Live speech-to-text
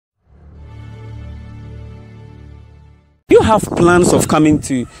have plans of coming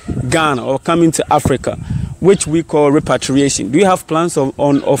to Ghana or coming to Africa, which we call repatriation? Do you have plans of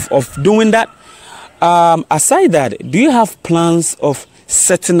doing that? Aside that, do you have plans of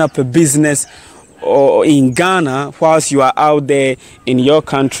setting up a business or in Ghana whilst you are out there in your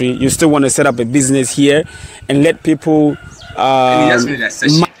country? You still want to set up a business here and let people... and he just made that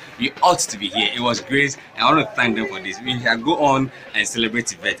session. You ought to be here. It was great. And I want to thank them for this. We can go on and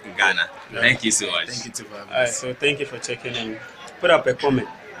celebrate event in Ghana. Yeah. Thank you so much. Thank you too for having us. So thank you for checking in. Put up a comment.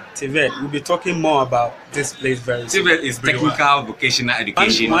 Tivet, we'll be talking more about this place very soon. Tivet is technical, vocational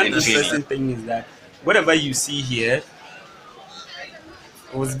education. One interesting thing is that whatever you see here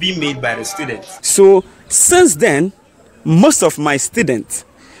was being made by the students. So since then, most of my students,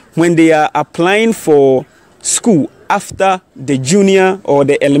 when they are applying for school after the junior or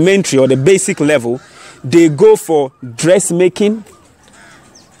the elementary or the basic level, they go for dressmaking,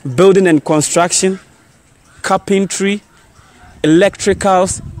 building and construction, carpentry,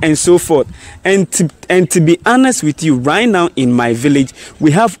 electricals, and so forth. And to be honest with you, right now in my village,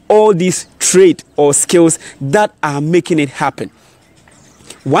 we have all these trade or skills that are making it happen.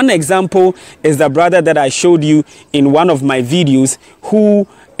 One example is the brother that I showed you in one of my videos who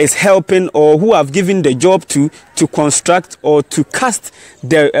is helping or who have given the job to construct or to cast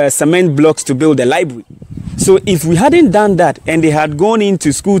the cement blocks to build a library. So if we hadn't done that and they had gone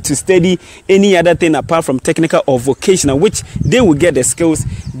into school to study any other thing apart from technical or vocational, which they will get the skills,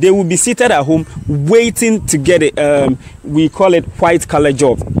 they will be seated at home waiting to get it. We call it white collar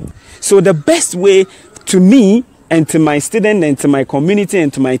job. So the best way to me and to my students and to my community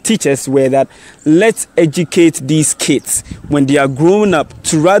and to my teachers were that let's educate these kids when they are growing up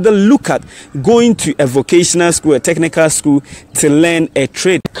to rather look at going to a vocational school, a technical school to learn a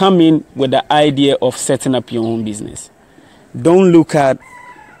trade. Come in with the idea of setting up your own business. Don't look at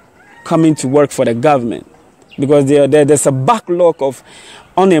coming to work for the government because there's a backlog of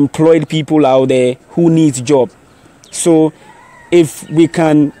unemployed people out there who need a job. So if we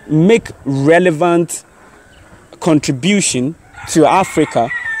can make relevant contribution to Africa,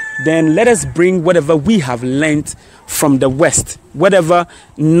 then let us bring whatever we have learned from the West, whatever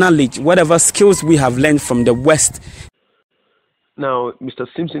knowledge, whatever skills we have learned from the West. Now, Mr.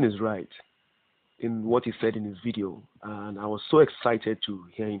 Simpson is right in what he said in his video, and I was so excited to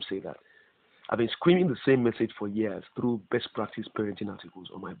hear him say that. I've been screaming the same message for years through best practice parenting articles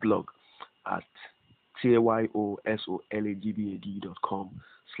on my blog at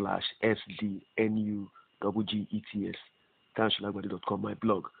tyosolegbadi.com/sdnuggets, my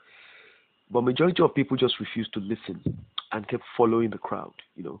blog. But majority of people just refused to listen and kept following the crowd.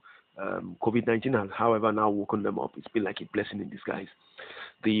 COVID-19 has, however, now woken them up. It's been like a blessing in disguise.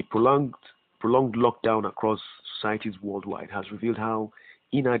 The prolonged lockdown across societies worldwide has revealed how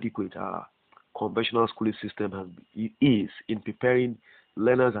inadequate our conventional schooling system is in preparing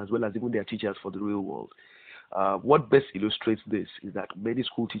learners as well as even their teachers for the real world. What best illustrates this is that many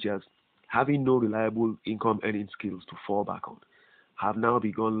school teachers, having no reliable income earning skills to fall back on, have now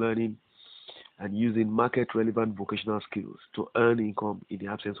begun learning and using market-relevant vocational skills to earn income in the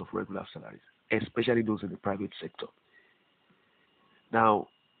absence of regular salaries, especially those in the private sector. Now,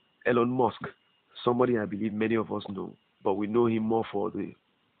 Elon Musk, somebody I believe many of us know, but we know him more for the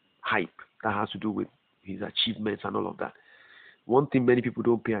hype that has to do with his achievements and all of that. One thing many people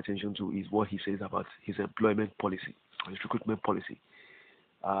don't pay attention to is what he says about his employment policy, his recruitment policy.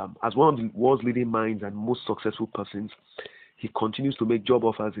 As one of the world's leading minds and most successful persons, he continues to make job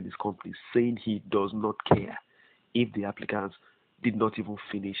offers in his company, saying he does not care if the applicants did not even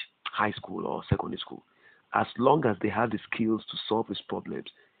finish high school or secondary school. As long as they have the skills to solve his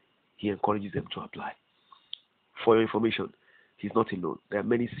problems, he encourages them to apply. For your information, he's not alone. There are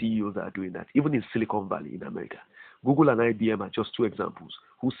many CEOs that are doing that, even in Silicon Valley in America. Google and IBM are just two examples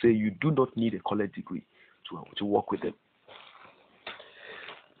who say you do not need a college degree to work with them.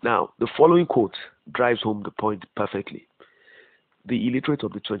 Now, the following quote drives home the point perfectly. The illiterate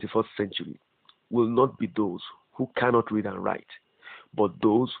of the 21st century will not be those who cannot read and write, but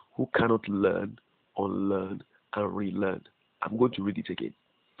those who cannot learn, unlearn, and relearn. I'm going to read it again.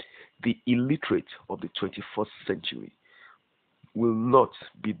 The illiterate of the 21st century will not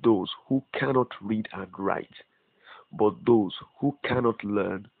be those who cannot read and write, but those who cannot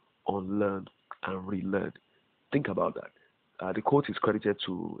learn, unlearn, and relearn. Think about that. The quote is credited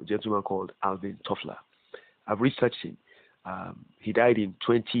to a gentleman called Alvin Toffler. I've researched him. He died in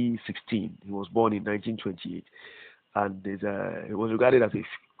 2016. He was born in 1928, and he was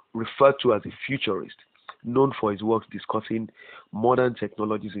referred to as a futurist, known for his works discussing modern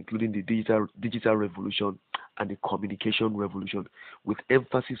technologies, including the digital revolution and the communication revolution, with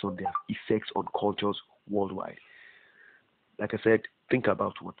emphasis on their effects on cultures worldwide. like I said, think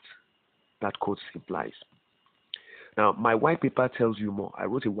about what that quote implies. Now, my white paper tells you more. I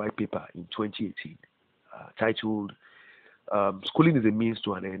wrote a white paper in 2018 titled Schooling is a Means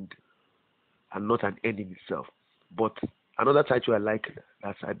to an End and Not an End in Itself. But another title I like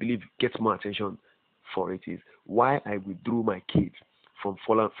that I believe gets more attention for it is Why I Withdrew My Kids from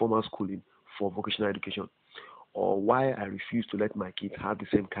Formal Schooling for Vocational Education, or Why I Refuse to Let My Kids Have the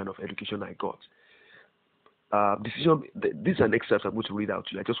Same Kind of Education I Got. This is an excerpt I'm going to read out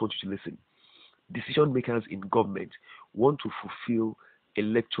to you. I just want you to listen. Decision makers in government want to fulfill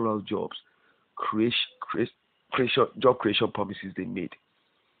electoral job creation promises they made.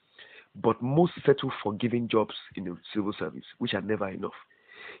 But most settle for giving jobs in the civil service, which are never enough.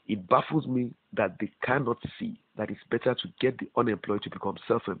 It baffles me that they cannot see that it's better to get the unemployed to become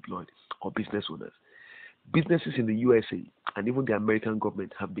self-employed or business owners. Businesses in the USA and even the American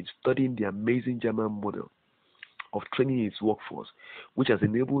government have been studying the amazing German model of training its workforce, which has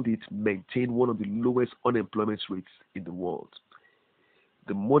enabled it to maintain one of the lowest unemployment rates in the world.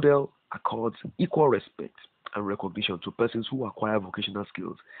 The model accords equal respect and recognition to persons who acquire vocational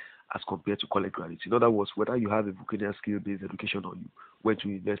skills as compared to college graduates. In other words, whether you have a vocational skill-based education or you went to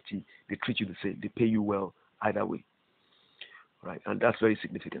university, they treat you the same. They pay you well either way, right? And that's very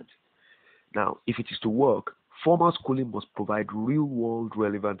significant. Now, if it is to work, formal schooling must provide real-world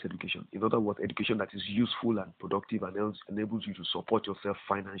relevant education. In other words, education that is useful and productive and enables you to support yourself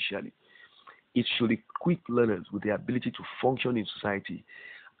financially. It should equip learners with the ability to function in society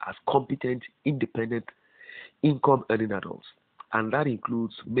as competent, independent, income-earning adults. And that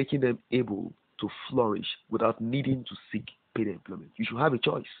includes making them able to flourish without needing to seek paid employment. You should have a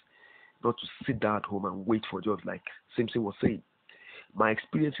choice, not to sit down at home and wait for jobs like Simpson was saying. My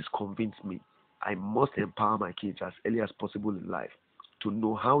experiences convince me I must empower my kids as early as possible in life to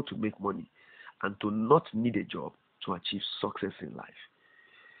know how to make money and to not need a job to achieve success in life.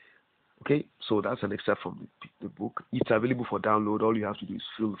 Okay, so that's an excerpt from the book. It's available for download. All you have to do is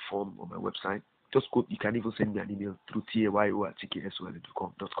fill the form on my website. Just go, you can even send me an email through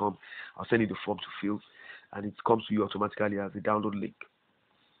tayo@tksol.com. I'll send you the form to fill, and it comes to you automatically as a download link.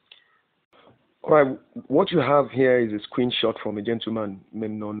 All right, what you have here is a screenshot from a gentleman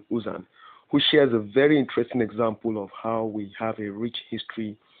named Uzan, who shares a very interesting example of how we have a rich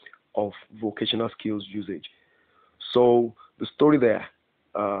history of vocational skills usage. So the story there,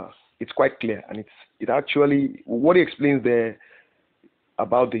 it's quite clear, and it actually, what he explains there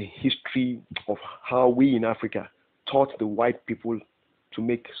about the history of how we in Africa taught the white people to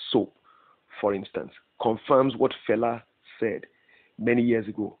make soap, for instance, confirms what Fela said many years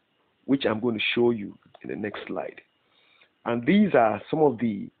ago, which I'm going to show you in the next slide. And these are some of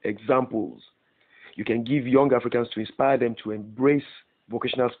the examples you can give young Africans to inspire them to embrace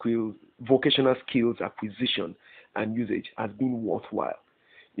vocational skills acquisition and usage as being worthwhile.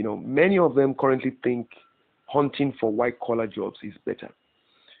 You know, many of them currently think hunting for white-collar jobs is better.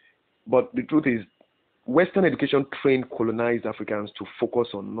 But the truth is, Western education trained colonized Africans to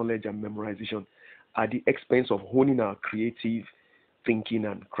focus on knowledge and memorization at the expense of honing our creative thinking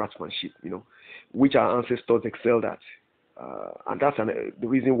and craftsmanship, you know, which our ancestors excelled at. And that's the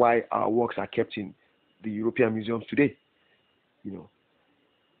reason why our works are kept in the European museums today. You know,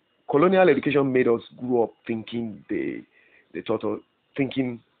 colonial education made us grow up thinking they taught us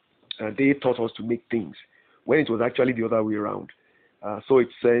to make things, when it was actually the other way around. So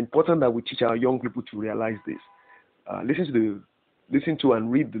it's important that we teach our young people to realize this. Listen to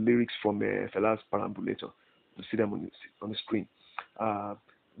and read the lyrics from Fela's Perambulator. You see them on the screen.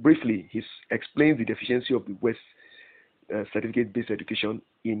 Briefly, he explains the deficiency of the West certificate-based education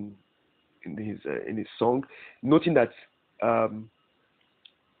in his song, noting that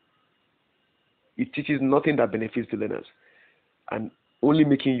it teaches nothing that benefits the learners and only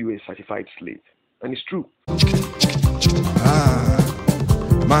making you a certified slave. And it's true.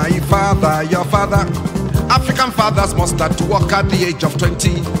 My father, your father, African fathers must start to work at the age of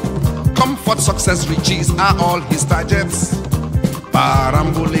 20. Comfort, success, riches are all his targets.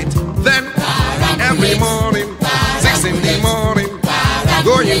 Perambulate, then every morning, 6 in the morning,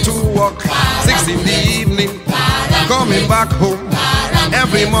 going to work, 6 in the evening, coming back home,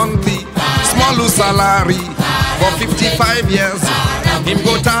 every month, small salary, for 55 years, him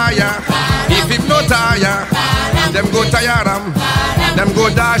go tire, if him no tire, them go tire him, them go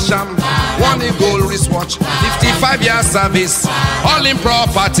dash him, one gold wristwatch, 55 years service, all in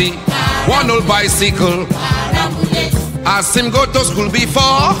property, one old bicycle, as him go to school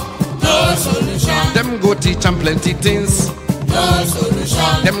before, no solution. Them go teach him plenty things, no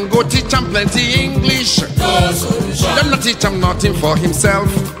solution. Them go teach him plenty English, no solution. Them not teach him nothing for himself,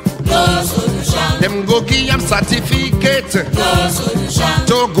 no solution. Them go give them certificate. No solution.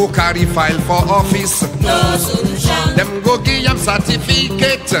 To go carry file for office. No solution. Them go give them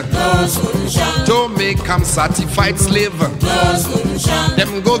certificate. No solution. To make them certified slave. No solution.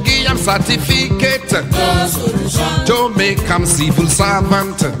 Them go give them certificate. No solution. To make them civil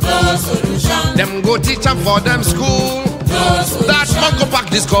servant. No solution. Them go teach them for them school. No solution. That Mongo Park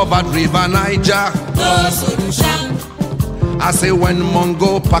discovered River Niger. No solution. I say when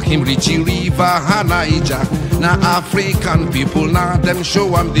Mongo Park him reach the River Niger. Now African people now them show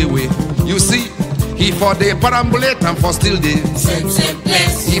them the way. You see, he for the perambulate and for still day. Same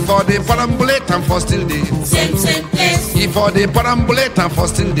place. He for the perambulate and for still day. Same place. He for the perambulate and for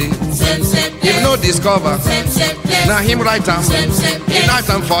still day. Same place. Him no discover. Same place. Now him write them. Same He write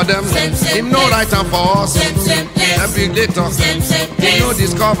them for them. Him no write them for us. Same place. A big later. Same He no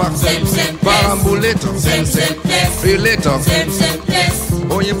discover. Same Perambulator. Same place. Relator. Same place.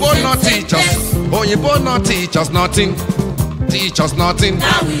 Oh, you both not teach us. Oh, you both not teach us nothing. Teach us nothing.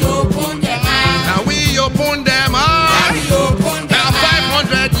 Now we open them eyes. Now we open them Now up. we open them Now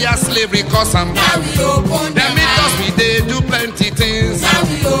eyes. 500 years slavery cause them. Now we open Them them because eyes. we they do plenty things. Now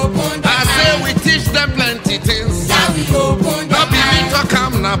we open them I say eyes. we teach them plenty things. Now we open No them be me eyes. talk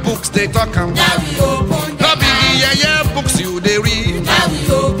them, na books they talk them. Now we open No them be the eyes. yeah books you they read. Now we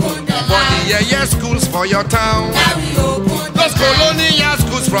open them For the eyes. schools for your town. Now we open them Those colonial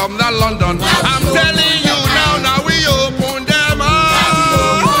schools from the London. I'm telling